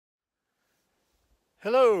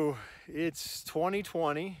Hello, it's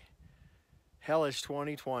 2020, hellish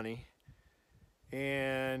 2020,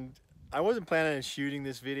 and I wasn't planning on shooting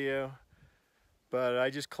this video, but I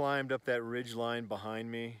just climbed up that ridge line behind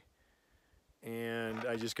me and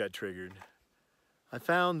I just got triggered. I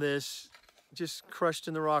found this just crushed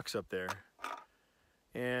in the rocks up there,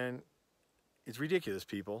 and it's ridiculous,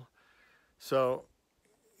 people. So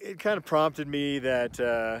it kind of prompted me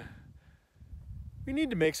that we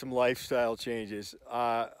need to make some lifestyle changes.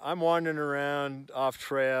 I'm wandering around off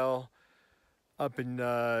trail up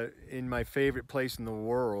in my favorite place in the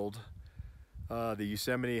world, the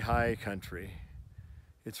Yosemite High Country.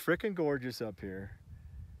 It's frickin' gorgeous up here,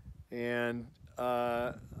 and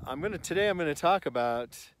today I'm gonna talk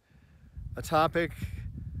about a topic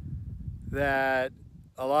that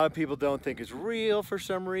a lot of people don't think is real for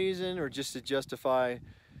some reason, or just to justify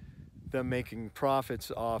them making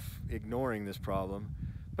profits off ignoring this problem.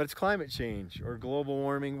 But it's climate change or global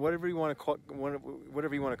warming, whatever you want to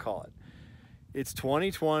call it. It's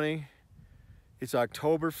 2020. It's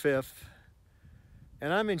October 5th,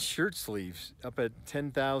 and I'm in shirt sleeves up at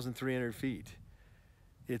 10,300 feet.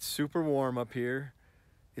 It's super warm up here.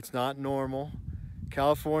 It's not normal.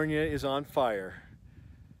 California is on fire.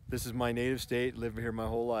 This is my native state, lived here my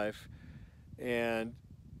whole life, and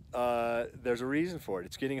there's a reason for it.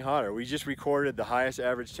 It's getting hotter. We just recorded the highest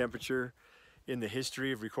average temperature in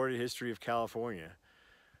the recorded history of California.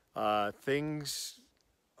 Things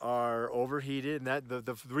are overheated, and that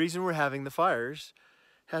the reason we're having the fires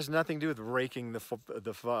has nothing to do with raking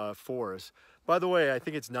the forest. By the way, I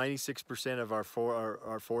think it's 96% of our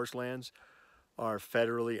forest lands are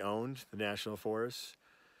federally owned, the national forests.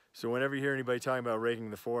 So whenever you hear anybody talking about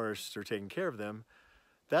raking the forests or taking care of them,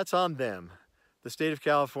 that's on them. The state of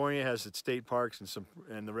California has its state parks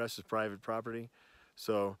and the rest is private property.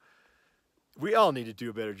 So we all need to do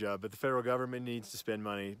a better job, but the federal government needs to spend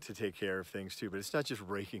money to take care of things too. But it's not just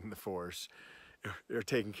raking the forest or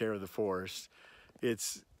taking care of the forest.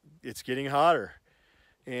 It's getting hotter.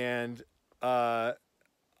 And I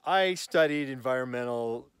studied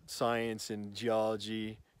environmental science and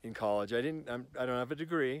geology in college. I don't have a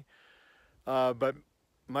degree, but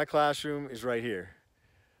my classroom is right here.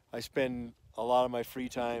 I spend a lot of my free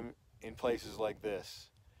time in places like this,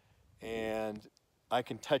 and I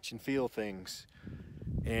can touch and feel things,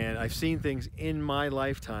 and I've seen things in my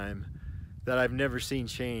lifetime that I've never seen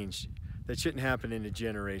change, that shouldn't happen in a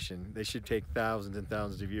generation. They should take thousands and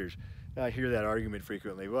thousands of years. I hear that argument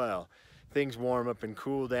frequently. Well, things warm up and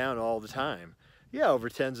cool down all the time. Yeah, over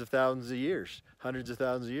tens of thousands of years, hundreds of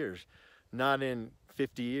thousands of years, not in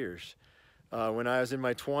 50 years. When I was in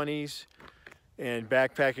my 20s and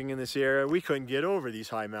backpacking in this area, we couldn't get over these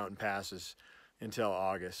high mountain passes until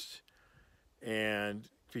August. And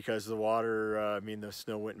because the water, the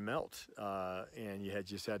snow wouldn't melt, and you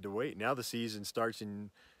just had to wait. Now the season starts in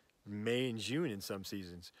May and June in some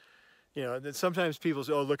seasons. You know, then sometimes people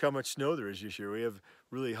say, oh, look how much snow there is this year. We have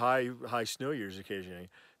really high snow years occasionally.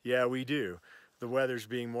 Yeah, we do. The weather's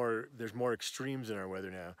there's more extremes in our weather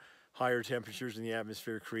now. Higher temperatures in the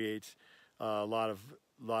atmosphere create a lot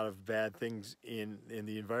of bad things in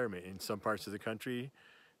the environment. In some parts of the country,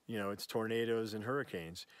 you know, it's tornadoes and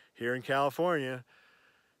hurricanes. Here in California,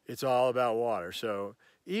 it's all about water. So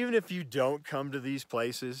even if you don't come to these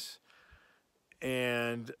places,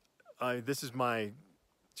 and this is my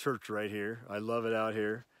church right here. I love it out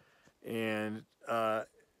here, and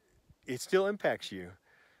it still impacts you.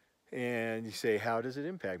 And you say, how does it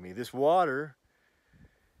impact me? This water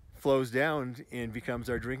flows down and becomes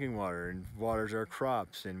our drinking water and waters our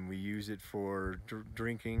crops, and we use it for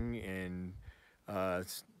drinking. And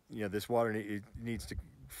this water it needs to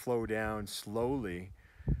flow down slowly.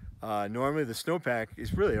 Normally the snowpack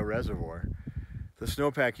is really a reservoir. The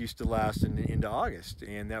snowpack used to last into August,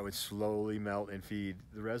 and that would slowly melt and feed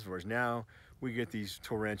the reservoirs. Now we get these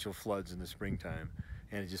torrential floods in the springtime,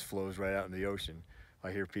 and it just flows right out in the ocean.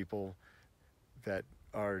 I hear people that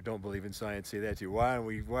don't believe in science say that too. Why are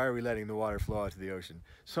we letting the water flow out to the ocean?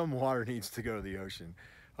 Some water needs to go to the ocean.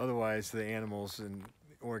 Otherwise, the animals and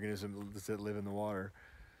organisms that live in the water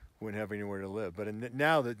wouldn't have anywhere to live. But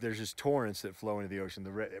now that there's just torrents that flow into the ocean,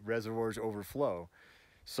 the reservoirs overflow.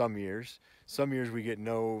 Some years we get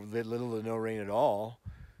little to no rain at all,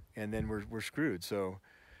 and then we're screwed. So,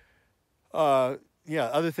 yeah,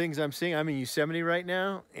 other things I'm seeing. I'm in Yosemite right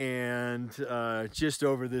now, and just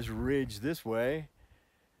over this ridge this way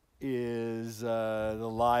is the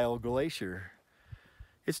Lyle Glacier.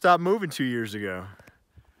 It stopped moving 2 years ago.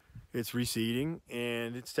 It's receding,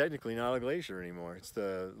 and it's technically not a glacier anymore. It's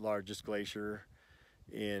the largest glacier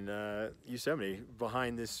in Yosemite.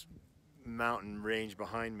 Behind this mountain range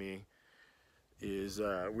behind me is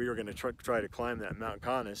we were going to try to climb that Mount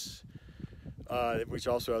Conness, which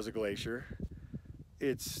also has a glacier.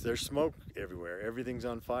 There's smoke everywhere. Everything's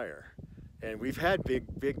on fire. And we've had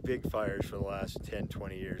big fires for the last 10,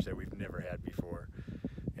 20 years that we've never had before.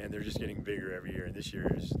 And they're just getting bigger every year. And this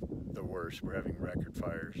year is the worst. We're having record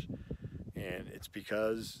fires. And it's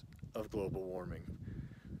because of global warming.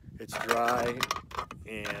 It's dry,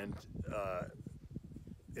 and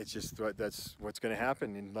it's just that's what's going to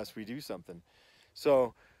happen unless we do something.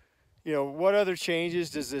 So, you know, what other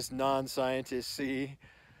changes does this non-scientist see?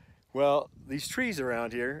 Well, these trees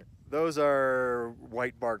around here, those are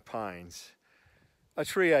white bark pines. A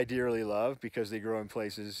tree I dearly love because they grow in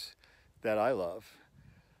places that I love.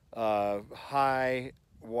 High,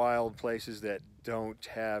 wild places that don't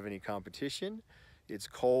have any competition. It's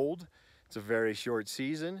cold. It's a very short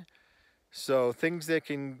season. So things that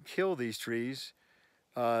can kill these trees,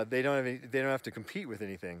 they don't have to compete with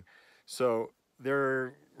anything. So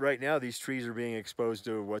right now these trees are being exposed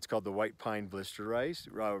to what's called the white pine blister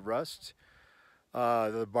rust.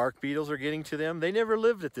 The bark beetles are getting to them. They never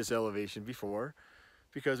lived at this elevation before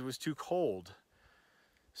because it was too cold.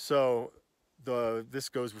 So this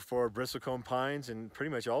goes before bristlecone pines and pretty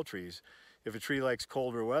much all trees. If a tree likes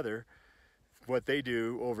colder weather, what they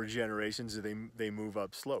do over generations is they move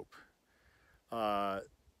up slope.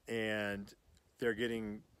 And they're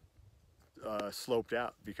getting sloped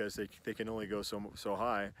out because they can only go so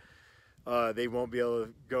high. They won't be able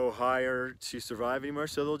to go higher to survive anymore,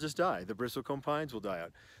 so they'll just die. The bristlecone pines will die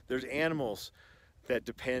out. There's animals that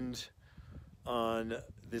depend on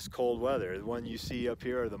this cold weather. The one you see up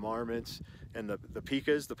here are the marmots and the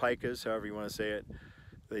picas, however you want to say it.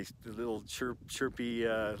 The little chirpy,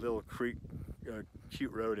 little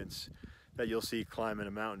cute rodents that you'll see climbing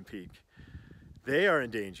a mountain peak. They are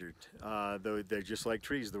endangered, though they're just like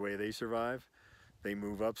trees. The way they survive, they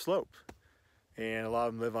move up slope. And a lot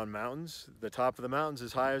of them live on mountains. The top of the mountain's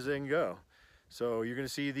as high as they can go. So you're gonna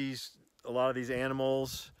see a lot of these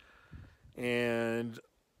animals and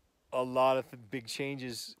a lot of big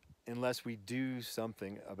changes unless we do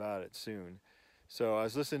something about it soon. So I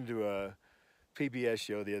was listening to a PBS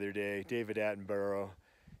show the other day, David Attenborough.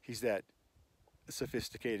 He's that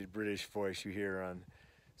sophisticated British voice you hear on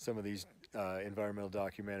some of these environmental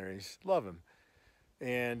documentaries. Love him.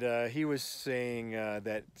 And he was saying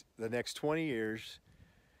that the next 20 years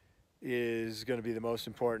is going to be the most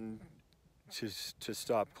important to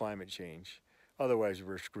stop climate change. Otherwise,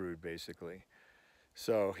 we're screwed, basically.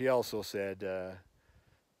 So he also said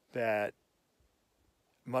that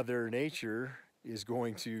Mother Nature is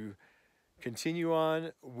going to continue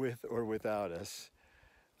on with or without us.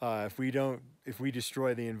 If we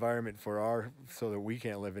destroy the environment so that we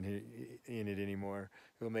can't live in it anymore,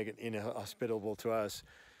 it'll make it inhospitable to us.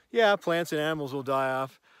 Yeah, plants and animals will die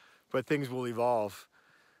off, but things will evolve.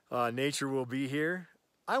 Nature will be here.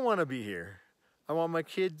 I want to be here. I want my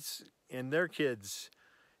kids and their kids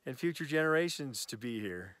and future generations to be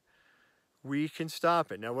here. We can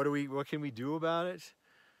stop it. Now, what can we do about it?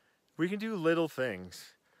 We can do little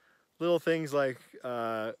things. Little things like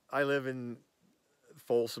I live in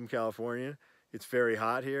Folsom, California. It's very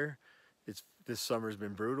hot here. This summer's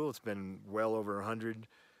been brutal. It's been well over 100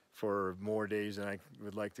 for more days than I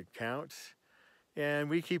would like to count. And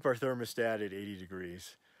we keep our thermostat at 80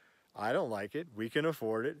 degrees. I don't like it. We can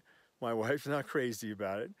afford it. My wife's not crazy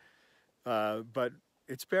about it. But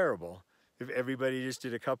it's bearable. If everybody just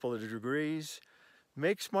did a couple of degrees,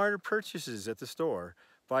 make smarter purchases at the store.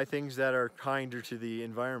 Buy things that are kinder to the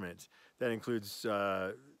environment. That includes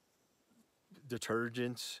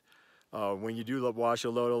detergents. When you do wash a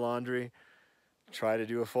load of laundry, try to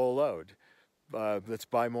do a full load. Let's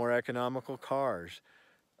buy more economical cars.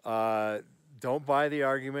 Don't buy the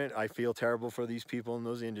argument, I feel terrible for these people in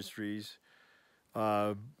those industries.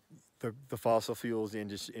 The fossil fuels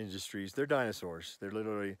industries, they're dinosaurs. They're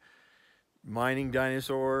literally mining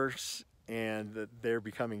dinosaurs, and they're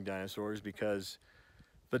becoming dinosaurs because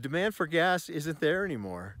the demand for gas isn't there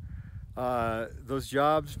anymore. Those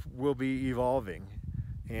jobs will be evolving,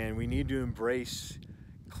 and we need to embrace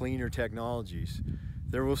cleaner technologies.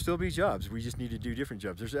 There will still be jobs. We just need to do different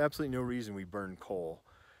jobs. There's absolutely no reason we burn coal.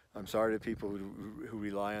 I'm sorry to people who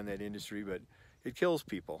rely on that industry, but it kills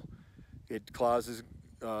people. It causes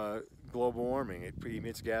global warming. It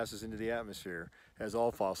emits gases into the atmosphere, as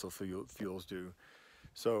all fossil fuels do.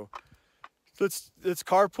 So let's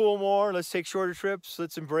carpool more. Let's take shorter trips.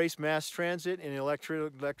 Let's embrace mass transit and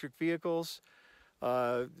electric vehicles.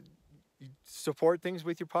 Support things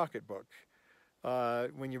with your pocketbook.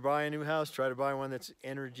 When you buy a new house, try to buy one that's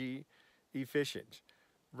energy efficient.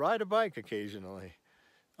 Ride a bike occasionally.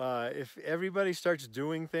 If everybody starts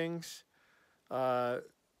doing things, we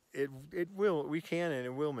can and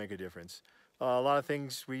it will make a difference. A lot of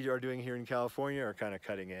things we are doing here in California are kind of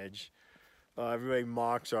cutting edge. Everybody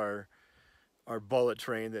mocks our bullet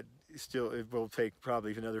train that still it will take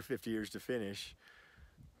probably another 50 years to finish.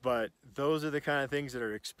 But those are the kind of things that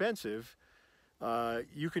are expensive.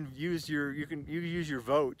 You can use your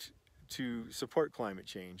vote to support climate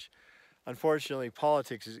change. Unfortunately,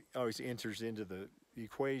 politics always enters into the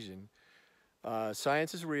equation.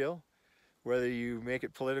 Science is real. Whether you make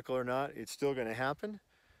it political or not, it's still going to happen.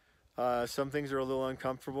 Some things are a little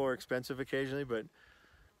uncomfortable or expensive occasionally, but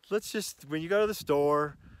let's just, when you go to the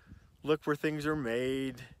store, look where things are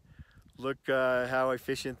made, look how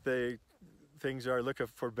efficient the things are, look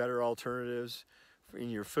for better alternatives in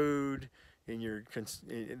your food, in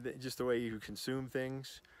just the way you consume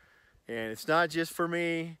things. And it's not just for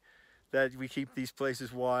me that we keep these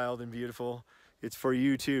places wild and beautiful. It's for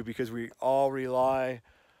you too, because we all rely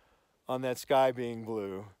on that sky being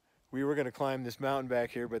blue. We were going to climb this mountain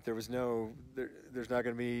back here, but there's not going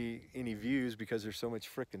to be any views because there's so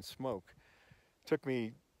much frickin' smoke. It took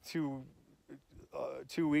me two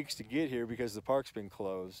weeks to get here because the park's been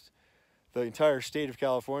closed. The entire state of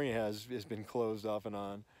California has been closed off and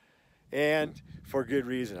on, and for good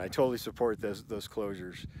reason. I totally support those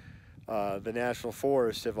closures. The national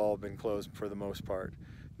forests have all been closed for the most part.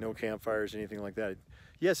 No campfires, anything like that.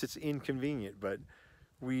 Yes, it's inconvenient, but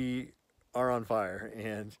we are on fire,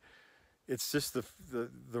 and it's just the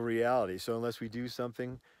reality. So unless we do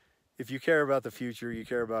something, if you care about the future, you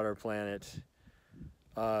care about our planet,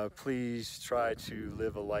 please try to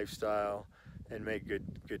live a lifestyle and make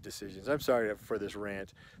good decisions. I'm sorry for this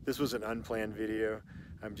rant. This was an unplanned video.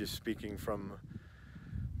 I'm just speaking from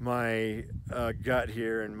my gut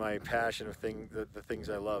here and my passion of the things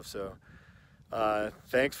I love. So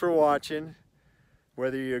thanks for watching.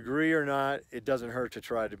 Whether you agree or not, it doesn't hurt to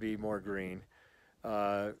try to be more green.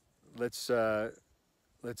 Let's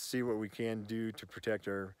see what we can do to protect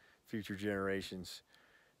our future generations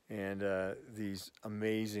and these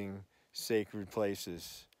amazing sacred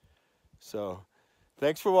places. So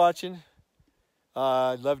thanks for watching.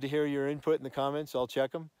 I'd love to hear your input in the comments. I'll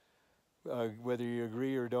check them, whether you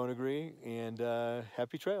agree or don't agree, and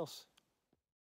happy trails.